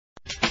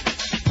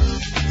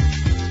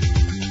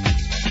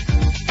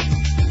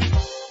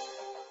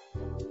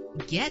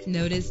Get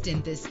noticed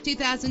in this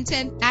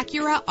 2010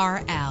 Acura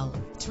RL.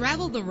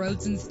 Travel the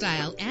roads in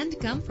style and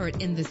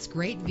comfort in this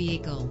great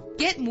vehicle.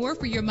 Get more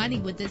for your money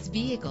with this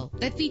vehicle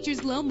that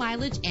features low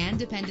mileage and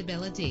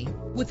dependability.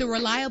 With a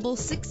reliable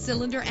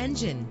 6-cylinder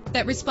engine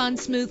that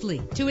responds smoothly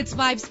to its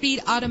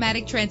 5-speed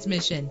automatic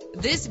transmission.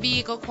 This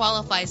vehicle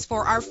qualifies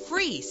for our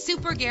free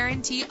Super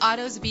Guarantee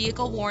Autos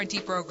Vehicle Warranty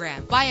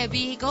Program. Buy a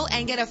vehicle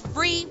and get a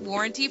free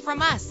warranty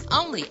from us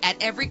only at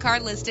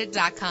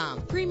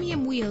everycarlisted.com.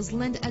 Premium wheels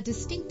lend a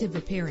distinctive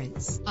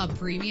appearance. A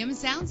premium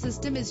sound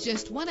system is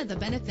just one of the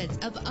benefits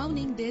of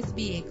owning this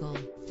vehicle.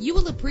 You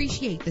will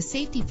appreciate the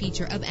safety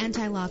feature of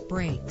anti-lock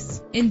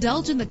brakes.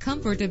 Indulge in the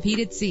comfort of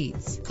heated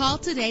seats. Call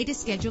today to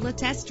schedule a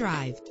test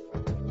drive.